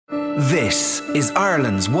This is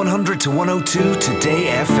Ireland's 100 to 102 Today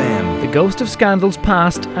FM. The ghost of scandals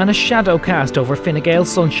past and a shadow cast over Fine Gael's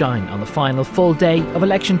sunshine on the final full day of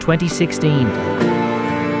election 2016. Goes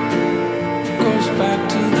back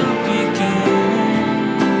to the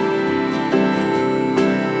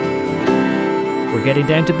beginning. We're getting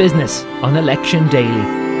down to business on Election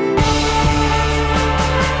Daily.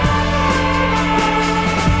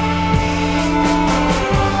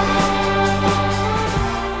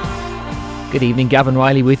 Good evening, Gavin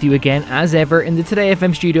Riley with you again as ever in the Today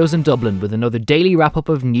FM studios in Dublin with another daily wrap-up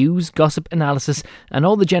of news, gossip, analysis and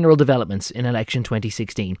all the general developments in election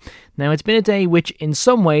 2016. Now, it's been a day which in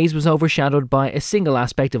some ways was overshadowed by a single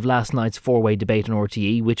aspect of last night's four-way debate on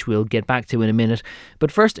RTE, which we'll get back to in a minute.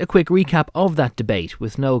 But first, a quick recap of that debate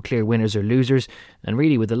with no clear winners or losers and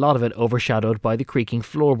really with a lot of it overshadowed by the creaking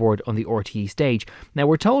floorboard on the RTE stage. Now,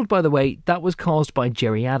 we're told, by the way, that was caused by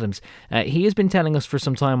Gerry Adams. He has been telling us for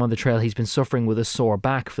some time on the trail he's been suffering with a sore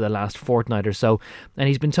back for the last fortnight or so, and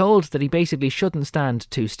he's been told that he basically shouldn't stand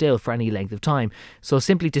too still for any length of time. So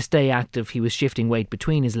simply to stay active, he was shifting weight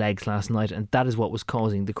between his legs last night, and that is what was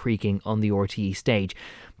causing the creaking on the RTE stage.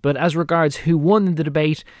 But as regards who won the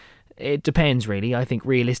debate, it depends really. I think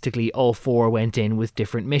realistically all four went in with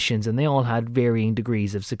different missions and they all had varying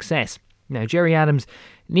degrees of success. Now, Gerry Adams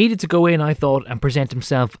needed to go in, I thought, and present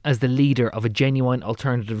himself as the leader of a genuine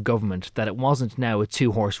alternative government, that it wasn't now a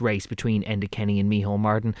two-horse race between Enda Kenny and Micheál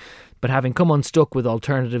Martin. But having come unstuck with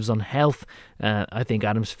alternatives on health, I think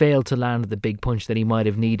Adams failed to land the big punch that he might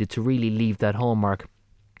have needed to really leave that hallmark.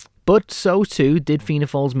 But so too did Fianna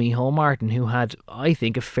Fáil's Micheál Martin, who had, I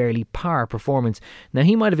think, a fairly par performance. Now,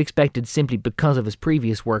 he might have expected, simply because of his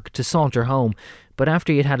previous work, to saunter home, but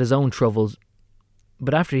after he'd had his own troubles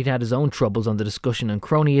on the discussion on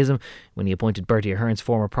cronyism, when he appointed Bertie Ahern's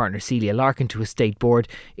former partner Celia Larkin to his state board,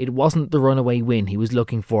 it wasn't the runaway win he was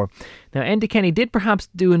looking for. Now, Enda Kenny did perhaps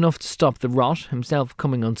do enough to stop the rot, himself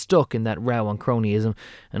coming unstuck in that row on cronyism,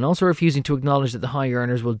 and also refusing to acknowledge that the high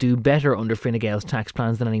earners will do better under Fine Gael's tax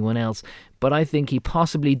plans than anyone else. But I think he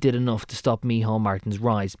possibly did enough to stop Micheál Martin's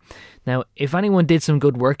rise. Now, if anyone did some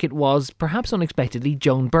good work, it was, perhaps unexpectedly,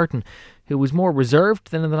 Joan Burton, who was more reserved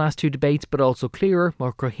than in the last two debates, but also clearer,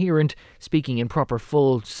 more coherent, speaking in proper,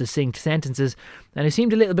 full, succinct sentences, and who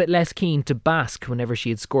seemed a little bit less keen to bask whenever she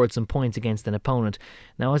had scored some points against an opponent.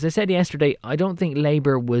 Now, as I said yesterday, I don't think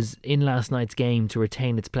Labour was in last night's game to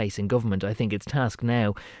retain its place in government. I think its task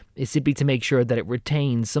now is simply to make sure that it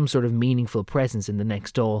retains some sort of meaningful presence in the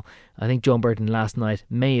next Dáil. I think Joan Burton last night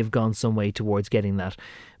may have gone some way towards getting that.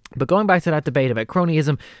 But going back to that debate about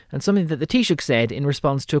cronyism and something that the Taoiseach said in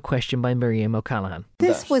response to a question by Miriam O'Callaghan.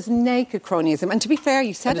 This was naked cronyism, and to be fair,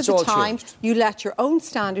 you said at the time you let your own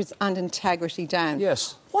standards and integrity down.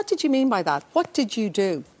 Yes. What did you mean by that? What did you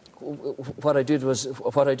do? What I did was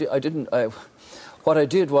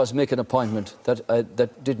make an appointment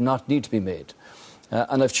that did not need to be made.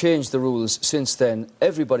 And I've changed the rules since then.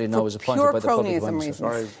 Everybody now is appointed by the public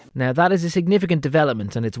administration. Now, that is a significant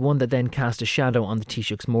development, and it's one that then cast a shadow on the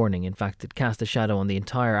Taoiseach's morning. In fact, it cast a shadow on the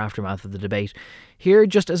entire aftermath of the debate. Here,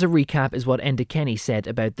 just as a recap, is what Enda Kenny said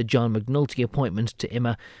about the John McNulty appointment to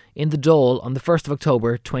Imma in the Dáil on the 1st of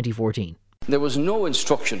October 2014. There was no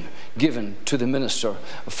instruction given to the Minister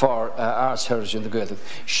for Arts, Heritage and the Gaelic.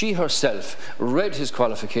 She herself read his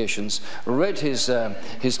qualifications, read his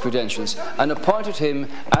credentials and appointed him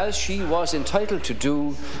as she was entitled to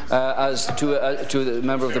do to the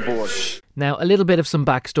member of the board. Now, a little bit of some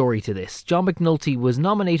backstory to this. John McNulty was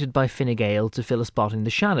nominated by Fine Gael to fill a spot in the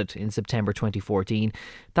Seanad in September 2014.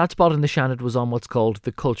 That spot in the Seanad was on what's called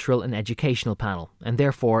the Cultural and Educational Panel, and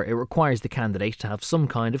therefore it requires the candidate to have some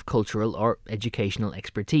kind of cultural or educational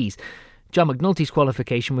expertise. John McNulty's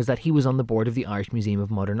qualification was that he was on the board of the Irish Museum of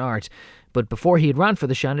Modern Art, but before he had ran for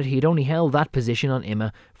the Seanad, he had only held that position on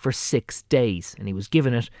Imma for 6 days, and he was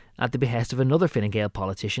given it at the behest of another Fine Gael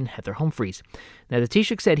politician, Heather Humphreys. Now, the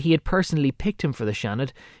Taoiseach said he had personally picked him for the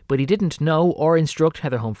Seanad, but he didn't know or instruct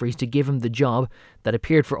Heather Humphreys to give him the job that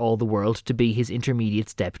appeared for all the world to be his intermediate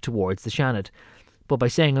step towards the Seanad. But by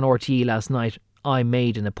saying on RTE last night, "I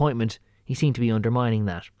made an appointment," he seemed to be undermining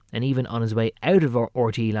that. And even on his way out of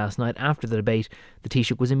RTE last night after the debate, the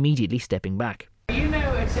Taoiseach was immediately stepping back. Are you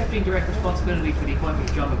now accepting direct responsibility for the appointment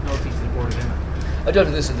of John McNulty to the board of Imma? I dealt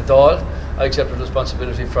with this in the Dáil. I accepted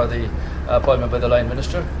responsibility for the appointment by the Line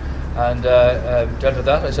Minister and dealt with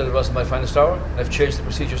that. I said it wasn't my finest hour. I've changed the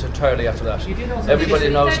procedures entirely after that. Everybody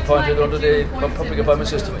now is appointed under the public appointment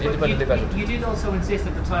system, independently vetted. You did also insist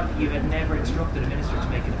at the time that you had never instructed a minister to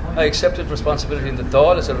make an appointment. I accepted responsibility in the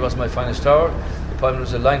Dáil. I said it wasn't my finest hour. The appointment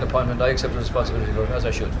was a line appointment. I accepted responsibility for it, as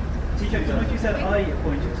I should. Taoiseach, you said I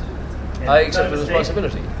appointed. I accepted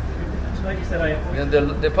responsibility. tonight you said I... And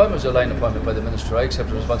the appointment was a line appointment by the Minister. I accept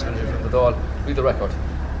the responsibility for the Dáil. Read the record.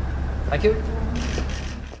 Thank you.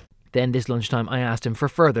 Then this lunchtime I asked him for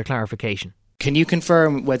further clarification. Can you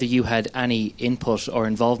confirm whether you had any input or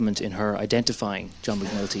involvement in her identifying John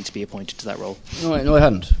McNulty to be appointed to that role? No, I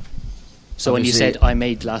hadn't. So when you said I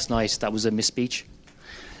made last night, that was a misspeech?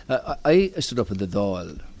 I stood up at the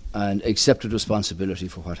Dáil and accepted responsibility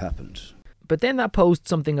for what happened. But then that posed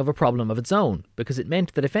something of a problem of its own, because it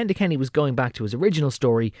meant that if Enda Kenny was going back to his original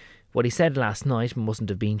story, what he said last night mustn't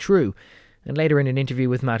have been true. And later in an interview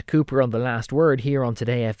with Matt Cooper on The Last Word here on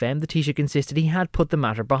Today FM, the Taoiseach insisted he had put the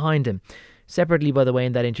matter behind him. Separately, by the way,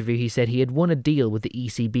 in that interview he said he had won a deal with the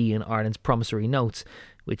ECB in Ireland's promissory notes,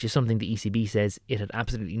 which is something the ECB says it had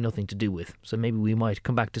absolutely nothing to do with. So maybe we might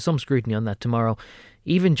come back to some scrutiny on that tomorrow.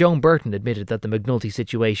 Even Joan Burton admitted that the McNulty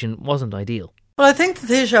situation wasn't ideal. Well, I think the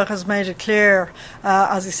Taoiseach has made it clear,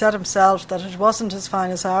 as he said himself, that it wasn't his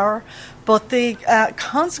finest hour. But the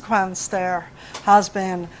consequence there has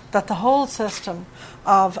been that the whole system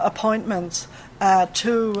of appointments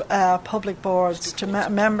to public boards, to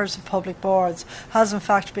members of public boards, has in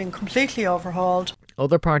fact been completely overhauled.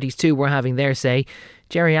 Other parties too were having their say.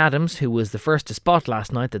 Jerry Adams, who was the first to spot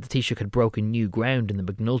last night that the Taoiseach had broken new ground in the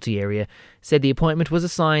McNulty area, said the appointment was a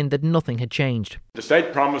sign that nothing had changed.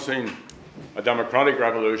 Despite promising a democratic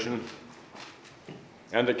revolution,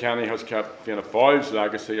 Enda Kenny has kept Fianna Fáil's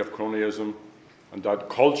legacy of cronyism and that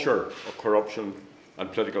culture of corruption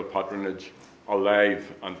and political patronage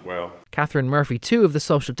alive and well. Catherine Murphy, too, of the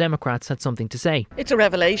Social Democrats, had something to say. It's a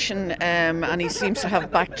revelation, and he seems to have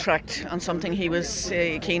backtracked on something. He was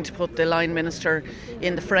keen to put the line minister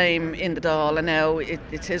in the frame in the Dáil, and now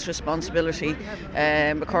it's his responsibility,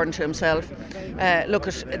 according to himself. Look,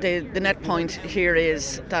 at the net point here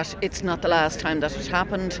is that it's not the last time that it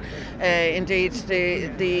happened. Indeed,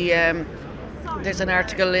 there's an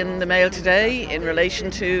article in the Mail today in relation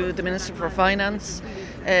to the Minister for Finance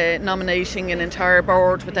nominating an entire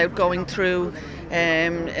board without going through,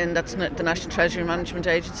 and that's the National Treasury Management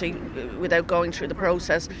Agency, without going through the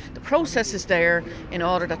process. The process is there in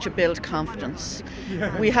order that you build confidence.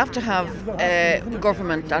 We have to have a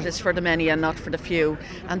government that is for the many and not for the few,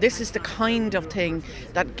 and this is the kind of thing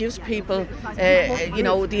that gives people,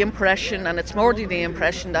 the impression, and it's more than the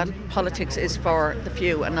impression, that politics is for the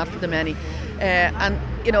few and not for the many.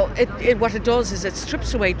 What it does is it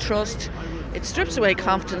strips away trust. It strips away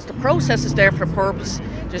confidence. The process is there for a purpose.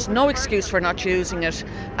 There's no excuse for not using it.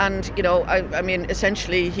 And,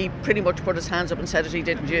 essentially he pretty much put his hands up and said that he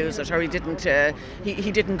didn't use it, or he didn't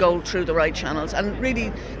go through the right channels. And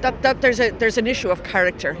really, that there's an issue of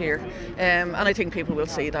character here. And I think people will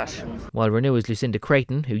see that. While Renewa's Lucinda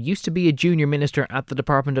Creighton, who used to be a junior minister at the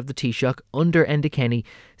Department of the Taoiseach under Enda Kenny,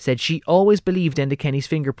 said she always believed Enda Kenny's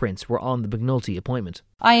fingerprints were on the McNulty appointment.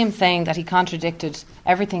 I am saying that he contradicted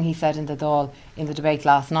everything he said in the Dáil in the debate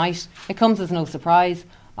last night. It comes as no surprise.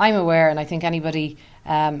 I'm aware, and I think anybody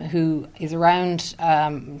who is around,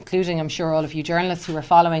 including I'm sure all of you journalists who are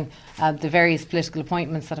following the various political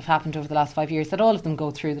appointments that have happened over the last 5 years, that all of them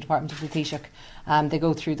go through the Department of the Taoiseach. They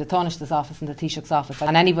go through the Taoiseach's office and the Taoiseach's office,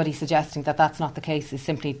 and anybody suggesting that that's not the case is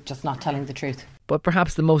simply just not telling the truth. But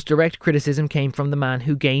perhaps the most direct criticism came from the man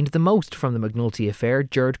who gained the most from the McNulty affair,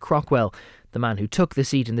 Gerard Craughwell, the man who took the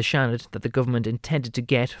seat in the Seanad that the government intended to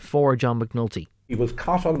get for John McNulty. He was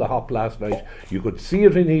caught on the hop last night. You could see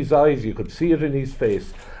it in his eyes, you could see it in his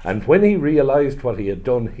face. And when he realised what he had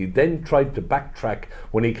done, he then tried to backtrack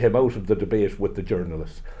when he came out of the debate with the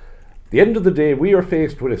journalists. At the end of the day, we are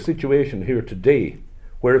faced with a situation here today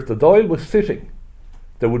where if the Dáil was sitting,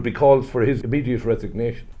 there would be calls for his immediate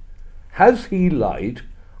resignation. Has he lied,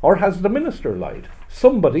 or has the minister lied?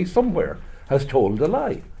 Somebody somewhere has told a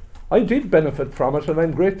lie. I did benefit from it, and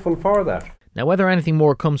I'm grateful for that. Now, whether anything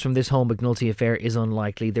more comes from this whole McNulty affair is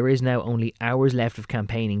unlikely. There is now only hours left of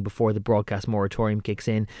campaigning before the broadcast moratorium kicks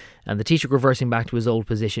in, and the Taoiseach reversing back to his old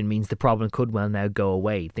position means the problem could well now go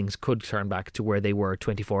away. Things could turn back to where they were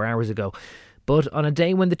 24 hours ago. But on a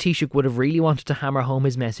day when the Taoiseach would have really wanted to hammer home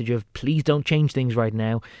his message of please don't change things right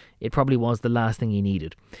now, it probably was the last thing he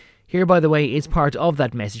needed. Here, by the way, is part of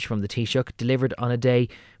that message from the Taoiseach, delivered on a day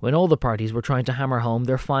when all the parties were trying to hammer home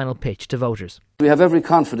their final pitch to voters. We have every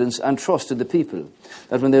confidence and trust in the people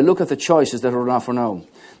that when they look at the choices that are on offer now,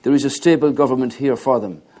 there is a stable government here for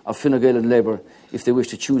them, of Fine Gael and Labour, if they wish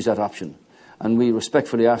to choose that option. And we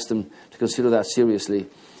respectfully ask them to consider that seriously,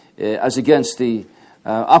 as against the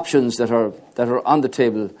options that are on the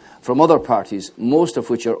table from other parties, most of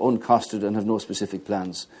which are uncosted and have no specific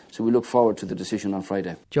plans. So we look forward to the decision on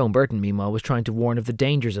Friday. Joan Burton, meanwhile, was trying to warn of the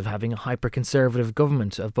dangers of having a hyper-conservative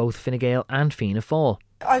government of both Fine Gael and Fianna Fáil.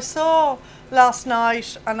 I saw last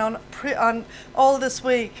night and on all this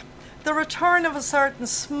week the return of a certain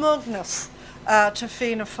smugness to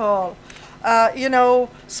Fianna Fáil.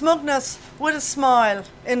 Smugness with a smile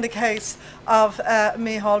in the case of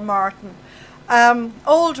Micheál Martin.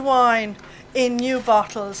 Old wine in new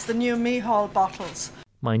bottles, the new Micheál bottles.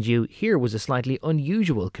 Mind you, here was a slightly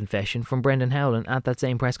unusual confession from Brendan Howlin at that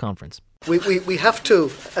same press conference. We have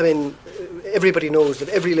to, everybody knows that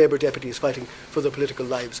every Labour deputy is fighting for their political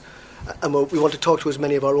lives. And we want to talk to as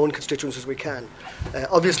many of our own constituents as we can.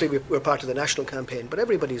 Obviously, we're part of the national campaign, but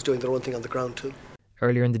everybody's doing their own thing on the ground too.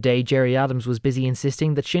 Earlier in the day, Gerry Adams was busy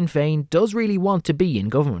insisting that Sinn Féin does really want to be in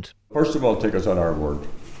government. First of all, take us at our word.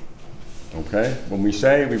 Okay? When we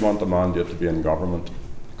say we want the mandate to be in government,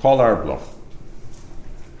 call our bluff.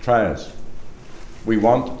 Try us. We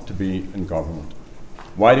want to be in government.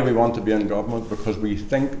 Why do we want to be in government? Because we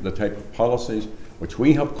think the type of policies which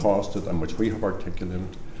we have costed and which we have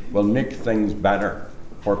articulated will make things better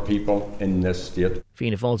for people in this state.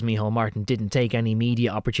 Fianna Fáil's Micheál Martin didn't take any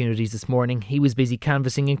media opportunities this morning. He was busy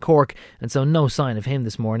canvassing in Cork, and so no sign of him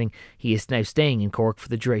this morning. He is now staying in Cork for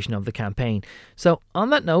the duration of the campaign. So on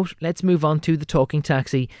that note, let's move on to the talking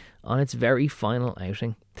taxi on its very final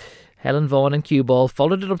outing. Helen Vaughan and Cue Ball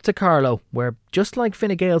followed it up to Carlow, where, just like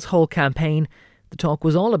Fine Gael's whole campaign, the talk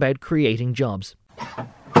was all about creating jobs.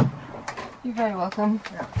 You're very welcome.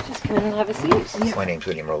 Just come in and have a seat. My name's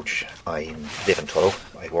William Roach. I live in Tullow.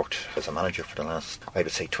 I worked as a manager for the last, I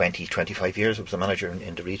would say, 20-25 years. I was a manager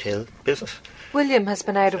in the retail business. William has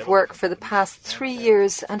been out of work for the past 3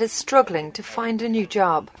 years and is struggling to find a new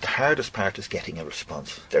job. The hardest part is getting a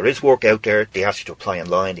response. There is work out there. They ask you to apply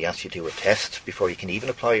online. They ask you to do a test before you can even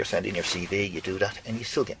apply or send in your CV. You do that and you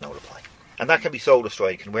still get no reply. And that can be soul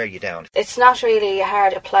destroying, it can wear you down. It's not really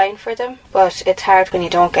hard applying for them, but it's hard when you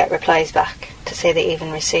don't get replies back to say they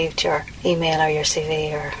even received your email or your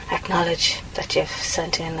CV or acknowledge that you've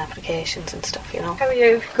sent in applications and stuff, you know. How are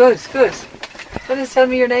you? Good, good. Just tell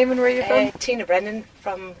me your name and where you're from. Tina Brennan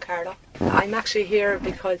from Carlow. I'm actually here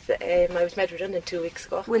because I was made redundant 2 weeks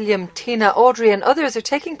ago. William, Tina, Audrey and others are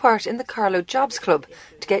taking part in the Carlow Jobs Club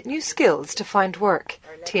to get new skills to find work.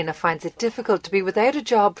 Tina finds it difficult to be without a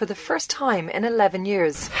job for the first time in 11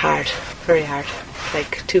 years. Hard, very hard.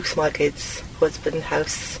 Like 2 small kids, husband,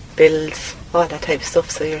 house, bills, all that type of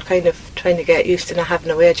stuff. So you're kind of trying to get used to not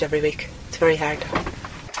having a wage every week. It's very hard.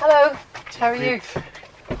 Hello, how are you?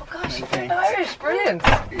 Oh gosh, you're Irish, brilliant.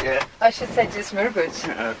 Yeah. I should say just Murbridge.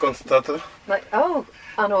 Constata. Like, oh,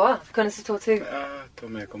 Anoa, Constatu.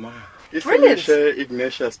 Brilliant.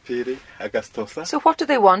 So what do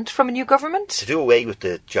they want from a new government? To do away with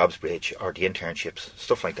the jobs bridge or the internships,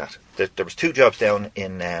 stuff like that. There was 2 jobs down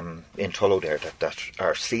in Tullow there that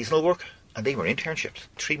are seasonal work, and they were internships.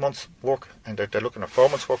 3 months work, and they're looking at 4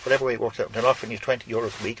 months work, whatever way it works out. They're offering you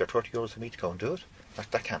 €20 a week or €30 a week to go and do it.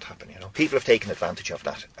 That can't happen, you know. People have taken advantage of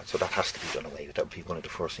that, so that has to be done away with. That would be one of the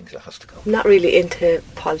first things that has to go. I'm not really into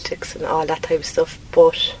politics and all that type of stuff,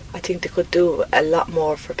 but I think they could do a lot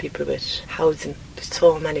more for people with housing. There's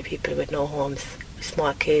so many people with no homes,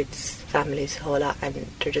 small kids, families, a whole lot, and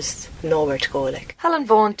they're just nowhere to go. Like. Helen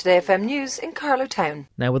Vaughan, Today FM News in Carlow Town.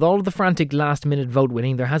 Now, with all of the frantic last-minute vote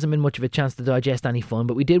winning, there hasn't been much of a chance to digest any fun,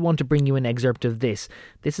 but we did want to bring you an excerpt of this.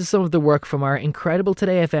 This is some of the work from our incredible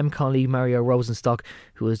Today FM colleague Mario Rosenstock,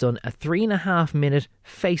 who has done a 3.5-minute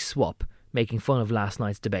face swap making fun of last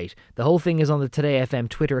night's debate. The whole thing is on the Today FM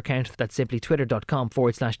Twitter account. That's simply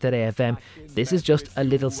twitter.com/Today FM. This is just a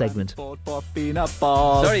little segment.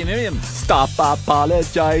 Sorry, Miriam. Stop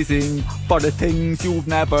apologising for the things you've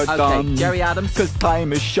never done. Okay, Gerry Adams. Cause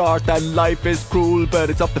time is short and life is cruel, but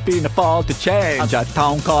it's up to Fianna Fáil to change a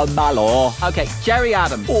town called Mallow. Okay, Gerry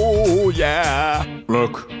Adams. Oh, yeah.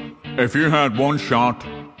 Look, if you had one shot,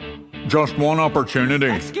 just one opportunity.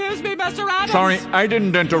 Excuse me, Mr. Adams. Sorry, I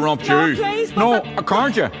didn't interrupt you. Please, no, I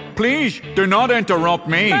can't you? Please, do not interrupt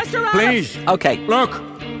me. Mr. Adams. Please. Okay. Look,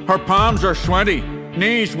 her palms are sweaty,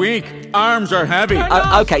 knees weak, arms are heavy.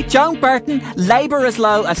 Okay, Joan Burton, Labour as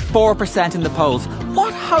low as 4% in the polls.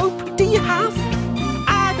 What hope do you have?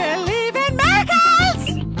 I believe in miracles.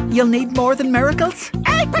 You'll need more than miracles.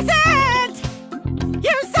 8%.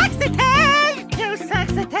 You sexy thing. You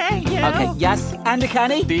sexy thing, you. Okay, yes, Enda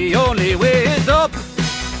Kenny. The only way is up,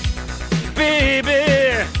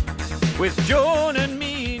 baby, with Joan and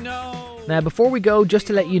me now. Now, before we go, just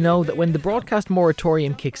to let you know that when the broadcast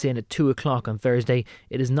moratorium kicks in at 2 o'clock on Thursday,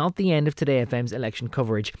 it is not the end of Today FM's election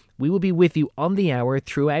coverage. We will be with you on the hour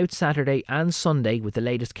throughout Saturday and Sunday with the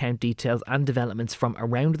latest count details and developments from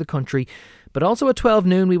around the country. But also at 12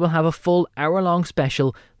 noon, we will have a full hour-long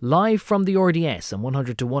special live from the RDS on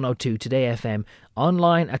 100 to 102 Today FM,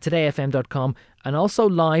 online at todayfm.com, and also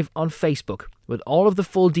live on Facebook with all of the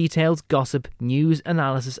full details, gossip, news,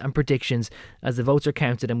 analysis and predictions as the votes are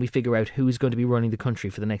counted and we figure out who is going to be running the country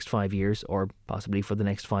for the next 5 years or possibly for the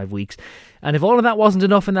next 5 weeks. And if all of that wasn't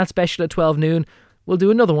enough in that special at 12 noon, we'll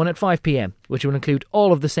do another one at 5 p.m, which will include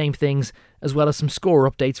all of the same things, as well as some score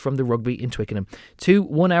updates from the rugby in Twickenham. 2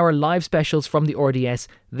 one-hour live specials from the RDS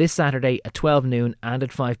this Saturday at 12 noon and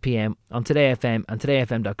at 5 p.m. on Today FM and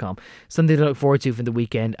todayfm.com. Something to look forward to from the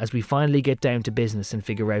weekend as we finally get down to business and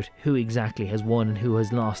figure out who exactly has won and who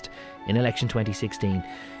has lost in election 2016.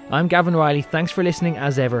 I'm Gavin Riley. Thanks for listening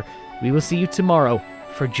as ever. We will see you tomorrow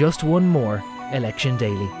for just one more Election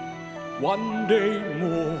Daily. One day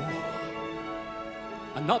more.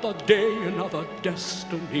 Another day, another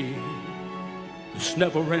destiny. This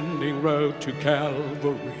never-ending road to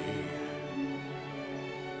Calvary.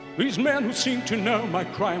 These men who seem to know my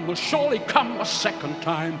crime will surely come a second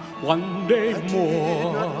time. One day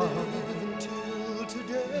more.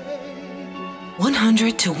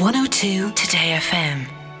 100 to 102 Today FM.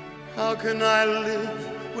 How can I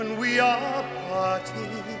live when we are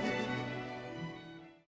parting?